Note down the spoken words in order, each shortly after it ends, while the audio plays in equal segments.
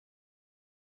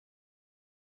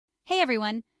Hey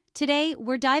everyone! Today,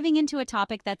 we're diving into a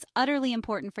topic that's utterly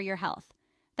important for your health.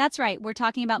 That's right, we're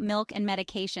talking about milk and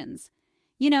medications.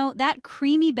 You know, that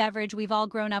creamy beverage we've all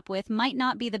grown up with might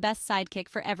not be the best sidekick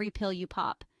for every pill you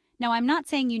pop. Now, I'm not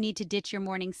saying you need to ditch your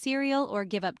morning cereal or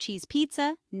give up cheese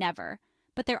pizza, never.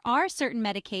 But there are certain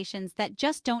medications that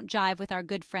just don't jive with our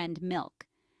good friend milk.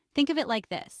 Think of it like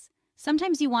this.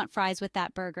 Sometimes you want fries with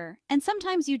that burger, and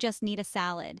sometimes you just need a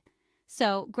salad.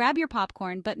 So grab your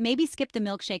popcorn, but maybe skip the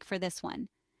milkshake for this one.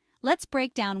 Let's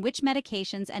break down which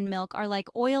medications and milk are like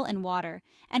oil and water,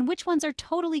 and which ones are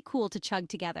totally cool to chug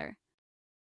together.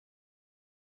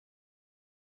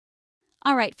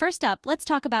 All right, first up, let's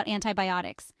talk about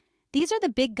antibiotics. These are the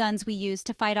big guns we use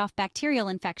to fight off bacterial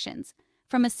infections,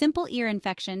 from a simple ear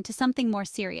infection to something more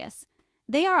serious.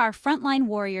 They are our frontline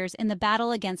warriors in the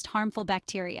battle against harmful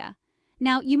bacteria.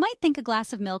 Now, you might think a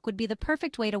glass of milk would be the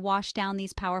perfect way to wash down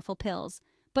these powerful pills,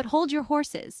 but hold your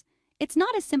horses. It's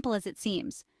not as simple as it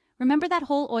seems. Remember that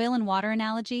whole oil and water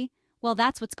analogy? Well,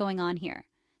 that's what's going on here.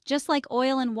 Just like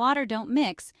oil and water don't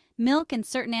mix, milk and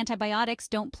certain antibiotics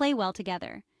don't play well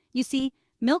together. You see,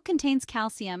 milk contains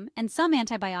calcium, and some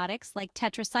antibiotics, like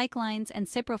tetracyclines and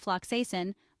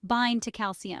ciprofloxacin, bind to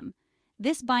calcium.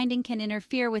 This binding can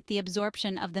interfere with the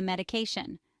absorption of the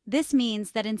medication. This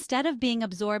means that instead of being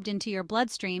absorbed into your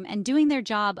bloodstream and doing their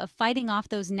job of fighting off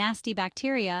those nasty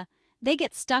bacteria, they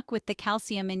get stuck with the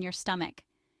calcium in your stomach.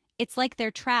 It's like they're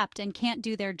trapped and can't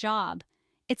do their job.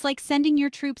 It's like sending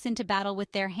your troops into battle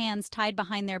with their hands tied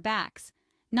behind their backs.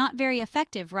 Not very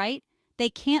effective, right? They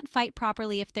can't fight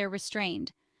properly if they're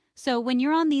restrained. So when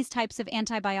you're on these types of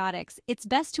antibiotics, it's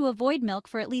best to avoid milk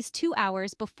for at least 2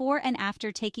 hours before and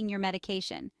after taking your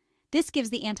medication. This gives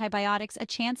the antibiotics a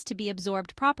chance to be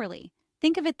absorbed properly.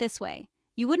 Think of it this way.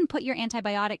 You wouldn't put your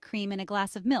antibiotic cream in a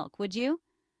glass of milk, would you?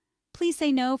 Please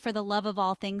say no for the love of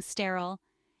all things sterile.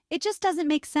 It just doesn't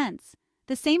make sense.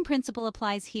 The same principle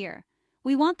applies here.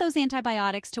 We want those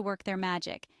antibiotics to work their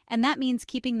magic, and that means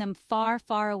keeping them far,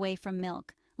 far away from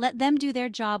milk. Let them do their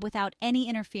job without any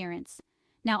interference.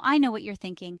 Now, I know what you're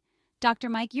thinking. Dr.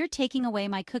 Mike, you're taking away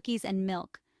my cookies and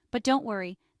milk. But don't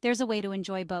worry, there's a way to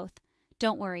enjoy both.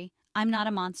 Don't worry, I'm not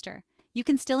a monster. You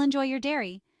can still enjoy your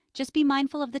dairy. Just be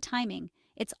mindful of the timing.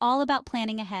 It's all about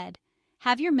planning ahead.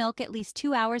 Have your milk at least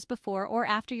 2 hours before or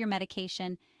after your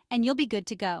medication, and you'll be good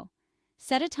to go.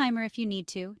 Set a timer if you need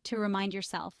to remind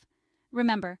yourself.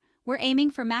 Remember, we're aiming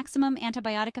for maximum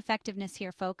antibiotic effectiveness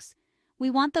here, folks. We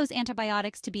want those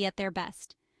antibiotics to be at their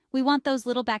best. We want those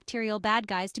little bacterial bad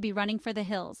guys to be running for the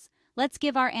hills. Let's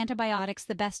give our antibiotics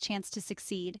the best chance to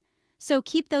succeed. So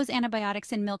keep those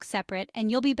antibiotics and milk separate,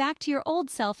 and you'll be back to your old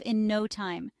self in no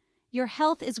time. Your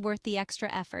health is worth the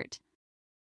extra effort.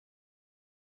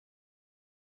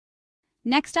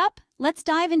 Next up, let's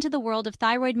dive into the world of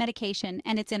thyroid medication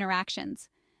and its interactions.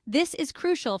 This is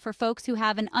crucial for folks who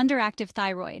have an underactive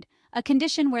thyroid, a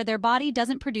condition where their body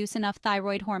doesn't produce enough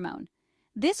thyroid hormone.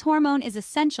 This hormone is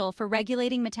essential for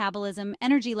regulating metabolism,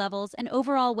 energy levels, and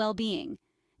overall well-being.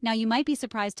 Now, you might be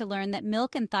surprised to learn that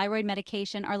milk and thyroid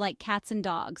medication are like cats and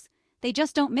dogs. They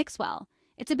just don't mix well.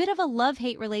 It's a bit of a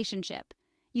love-hate relationship.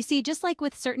 You see, just like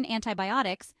with certain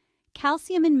antibiotics,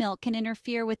 calcium in milk can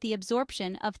interfere with the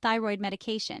absorption of thyroid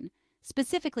medication,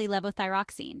 specifically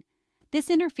levothyroxine.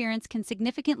 This interference can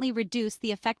significantly reduce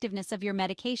the effectiveness of your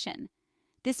medication.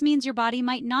 This means your body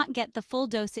might not get the full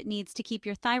dose it needs to keep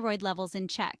your thyroid levels in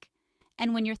check.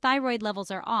 And when your thyroid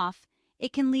levels are off,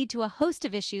 it can lead to a host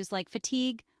of issues like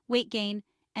fatigue, weight gain,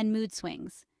 and mood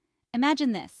swings.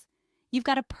 Imagine this. You've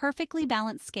got a perfectly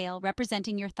balanced scale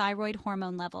representing your thyroid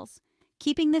hormone levels.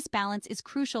 Keeping this balance is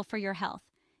crucial for your health.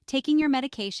 Taking your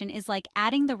medication is like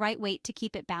adding the right weight to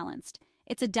keep it balanced.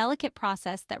 It's a delicate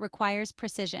process that requires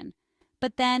precision.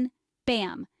 But then,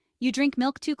 bam! You drink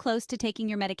milk too close to taking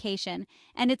your medication,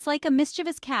 and it's like a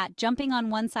mischievous cat jumping on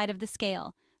one side of the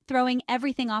scale, throwing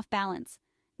everything off balance.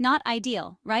 Not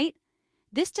ideal, right?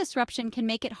 This disruption can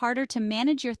make it harder to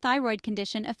manage your thyroid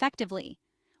condition effectively.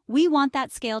 We want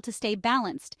that scale to stay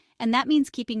balanced, and that means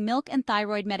keeping milk and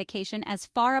thyroid medication as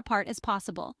far apart as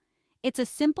possible. It's a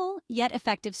simple yet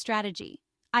effective strategy.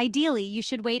 Ideally, you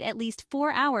should wait at least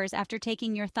 4 hours after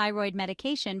taking your thyroid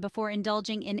medication before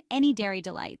indulging in any dairy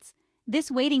delights.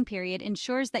 This waiting period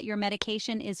ensures that your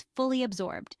medication is fully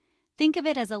absorbed. Think of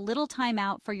it as a little time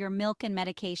out for your milk and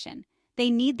medication. They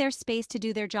need their space to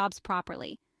do their jobs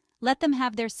properly. Let them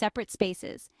have their separate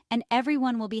spaces, and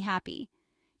everyone will be happy.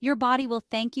 Your body will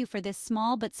thank you for this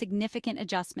small but significant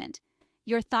adjustment.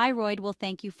 Your thyroid will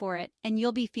thank you for it, and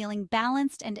you'll be feeling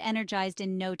balanced and energized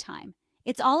in no time.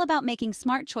 It's all about making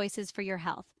smart choices for your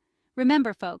health.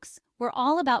 Remember, folks, we're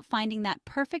all about finding that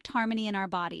perfect harmony in our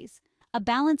bodies. A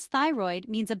balanced thyroid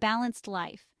means a balanced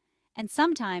life. And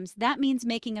sometimes that means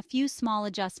making a few small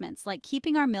adjustments, like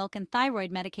keeping our milk and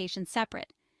thyroid medication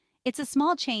separate. It's a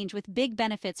small change with big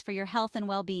benefits for your health and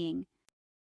well-being.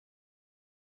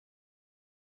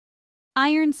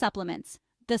 Iron supplements,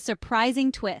 the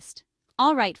surprising twist.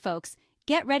 All right, folks,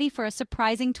 get ready for a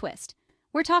surprising twist.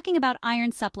 We're talking about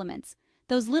iron supplements,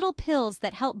 those little pills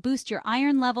that help boost your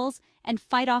iron levels and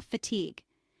fight off fatigue.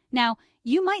 Now,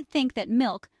 you might think that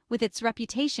milk, with its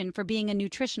reputation for being a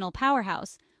nutritional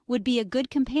powerhouse, would be a good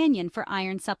companion for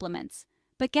iron supplements.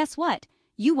 But guess what?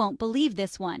 You won't believe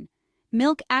this one.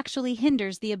 Milk actually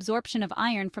hinders the absorption of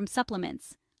iron from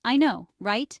supplements. I know,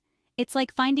 right? It's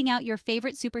like finding out your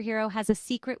favorite superhero has a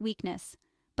secret weakness.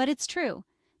 But it's true.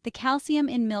 The calcium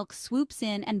in milk swoops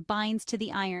in and binds to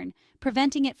the iron,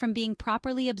 preventing it from being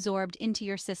properly absorbed into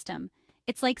your system.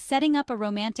 It's like setting up a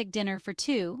romantic dinner for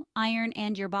two, iron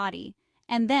and your body,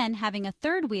 and then having a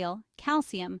third wheel,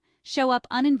 calcium, show up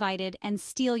uninvited and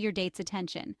steal your date's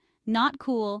attention. Not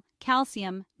cool,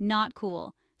 calcium, not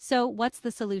cool. So what's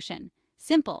the solution?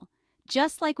 Simple.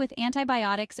 Just like with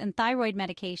antibiotics and thyroid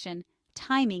medication,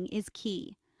 timing is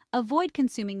key. Avoid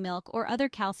consuming milk or other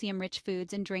calcium-rich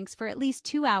foods and drinks for at least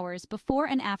 2 hours before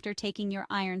and after taking your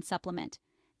iron supplement.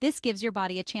 This gives your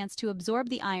body a chance to absorb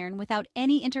the iron without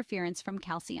any interference from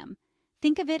calcium.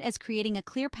 Think of it as creating a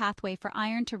clear pathway for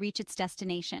iron to reach its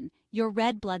destination, your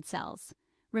red blood cells.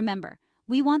 Remember,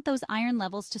 we want those iron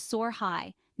levels to soar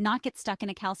high, not get stuck in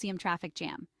a calcium traffic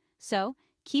jam. So,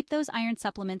 keep those iron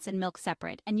supplements and milk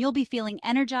separate, and you'll be feeling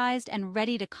energized and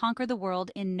ready to conquer the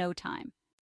world in no time.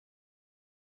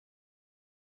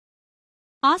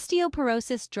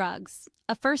 Osteoporosis drugs,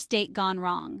 a first date gone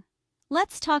wrong.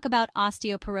 Let's talk about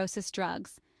osteoporosis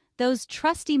drugs, those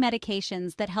trusty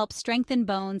medications that help strengthen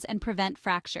bones and prevent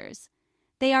fractures.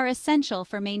 They are essential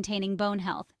for maintaining bone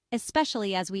health,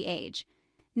 especially as we age.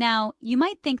 Now, you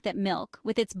might think that milk,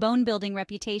 with its bone-building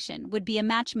reputation, would be a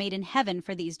match made in heaven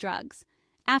for these drugs.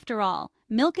 After all,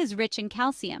 milk is rich in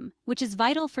calcium, which is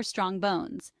vital for strong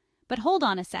bones. But hold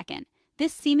on a second.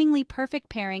 This seemingly perfect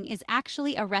pairing is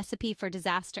actually a recipe for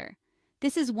disaster.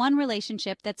 This is one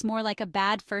relationship that's more like a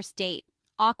bad first date,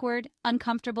 awkward,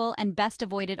 uncomfortable, and best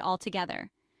avoided altogether.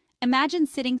 Imagine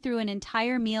sitting through an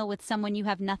entire meal with someone you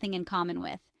have nothing in common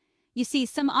with. You see,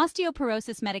 some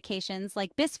osteoporosis medications,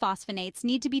 like bisphosphonates,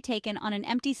 need to be taken on an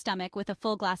empty stomach with a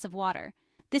full glass of water.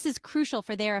 This is crucial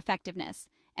for their effectiveness.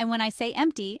 And when I say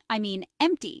empty, I mean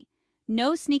empty.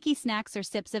 No sneaky snacks or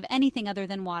sips of anything other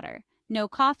than water. No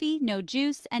coffee, no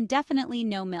juice, and definitely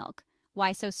no milk.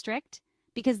 Why so strict?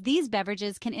 Because these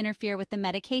beverages can interfere with the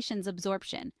medication's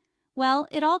absorption. Well,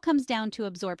 it all comes down to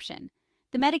absorption.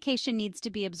 The medication needs to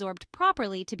be absorbed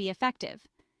properly to be effective.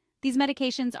 These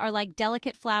medications are like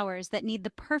delicate flowers that need the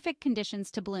perfect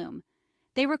conditions to bloom.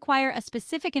 They require a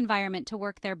specific environment to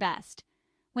work their best.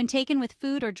 When taken with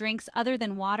food or drinks other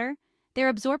than water, their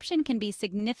absorption can be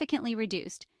significantly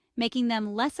reduced, making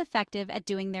them less effective at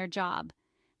doing their job.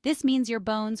 This means your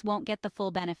bones won't get the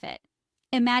full benefit.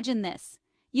 Imagine this.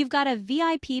 You've got a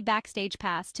VIP backstage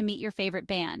pass to meet your favorite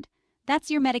band. That's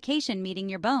your medication meeting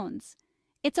your bones.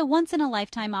 It's a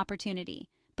once-in-a-lifetime opportunity.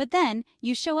 But then,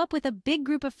 you show up with a big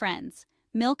group of friends,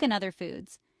 milk and other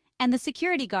foods. And the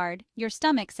security guard, your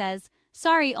stomach, says,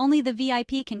 "Sorry, only the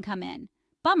VIP can come in."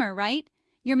 Bummer, right?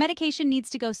 Your medication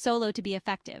needs to go solo to be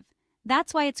effective.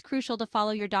 That's why it's crucial to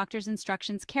follow your doctor's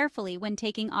instructions carefully when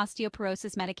taking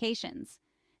osteoporosis medications.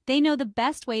 They know the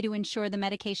best way to ensure the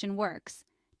medication works.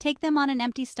 Take them on an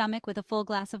empty stomach with a full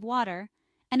glass of water,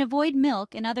 and avoid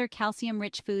milk and other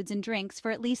calcium-rich foods and drinks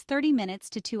for at least 30 minutes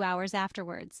to 2 hours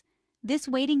afterwards. This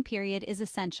waiting period is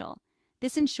essential.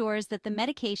 This ensures that the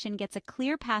medication gets a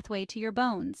clear pathway to your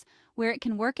bones, where it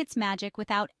can work its magic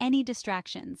without any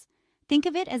distractions. Think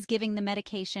of it as giving the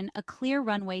medication a clear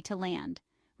runway to land.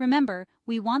 Remember,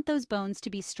 we want those bones to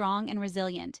be strong and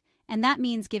resilient, and that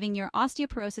means giving your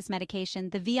osteoporosis medication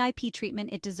the VIP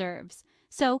treatment it deserves.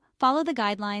 So, follow the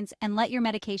guidelines and let your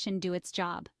medication do its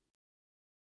job.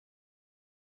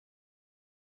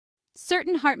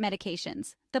 Certain heart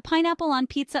medications, the pineapple on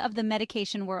pizza of the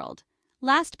medication world.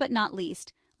 Last but not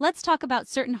least, let's talk about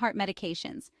certain heart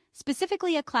medications,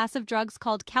 specifically a class of drugs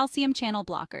called calcium channel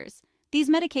blockers. These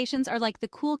medications are like the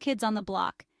cool kids on the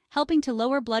block, helping to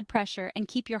lower blood pressure and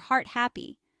keep your heart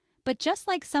happy. But just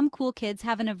like some cool kids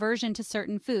have an aversion to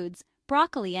certain foods,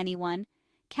 broccoli anyone,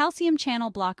 calcium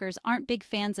channel blockers aren't big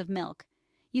fans of milk.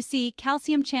 You see,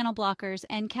 calcium channel blockers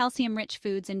and calcium-rich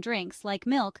foods and drinks, like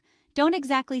milk, don't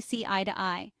exactly see eye to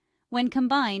eye. When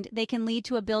combined, they can lead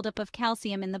to a buildup of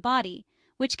calcium in the body,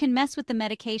 which can mess with the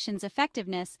medication's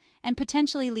effectiveness and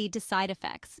potentially lead to side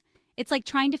effects. It's like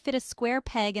trying to fit a square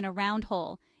peg in a round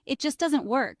hole. It just doesn't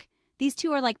work. These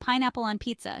two are like pineapple on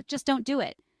pizza. Just don't do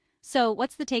it. So,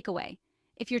 what's the takeaway?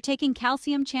 If you're taking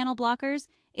calcium channel blockers,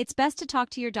 it's best to talk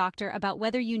to your doctor about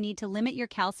whether you need to limit your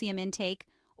calcium intake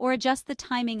or adjust the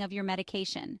timing of your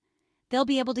medication. They'll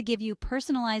be able to give you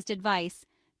personalized advice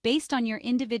based on your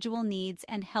individual needs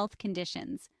and health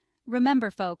conditions. Remember,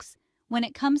 folks, when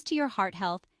it comes to your heart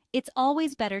health, it's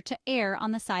always better to err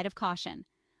on the side of caution.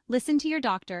 Listen to your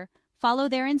doctor, follow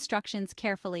their instructions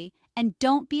carefully, and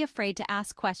don't be afraid to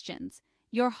ask questions.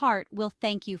 Your heart will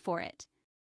thank you for it.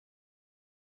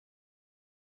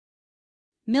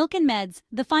 Milk and meds,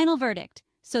 the final verdict.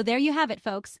 So there you have it,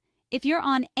 folks. If you're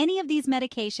on any of these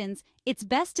medications, it's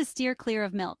best to steer clear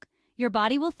of milk. Your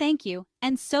body will thank you,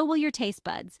 and so will your taste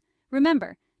buds.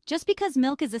 Remember, just because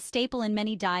milk is a staple in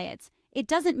many diets, it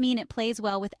doesn't mean it plays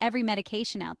well with every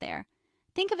medication out there.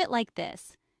 Think of it like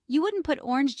this. You wouldn't put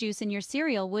orange juice in your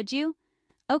cereal, would you?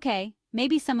 Okay,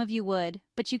 maybe some of you would,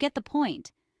 but you get the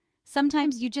point.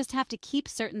 Sometimes you just have to keep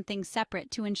certain things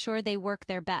separate to ensure they work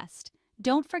their best.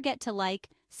 Don't forget to like,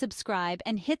 subscribe,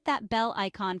 and hit that bell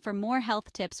icon for more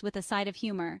health tips with a side of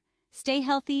humor. Stay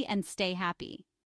healthy and stay happy.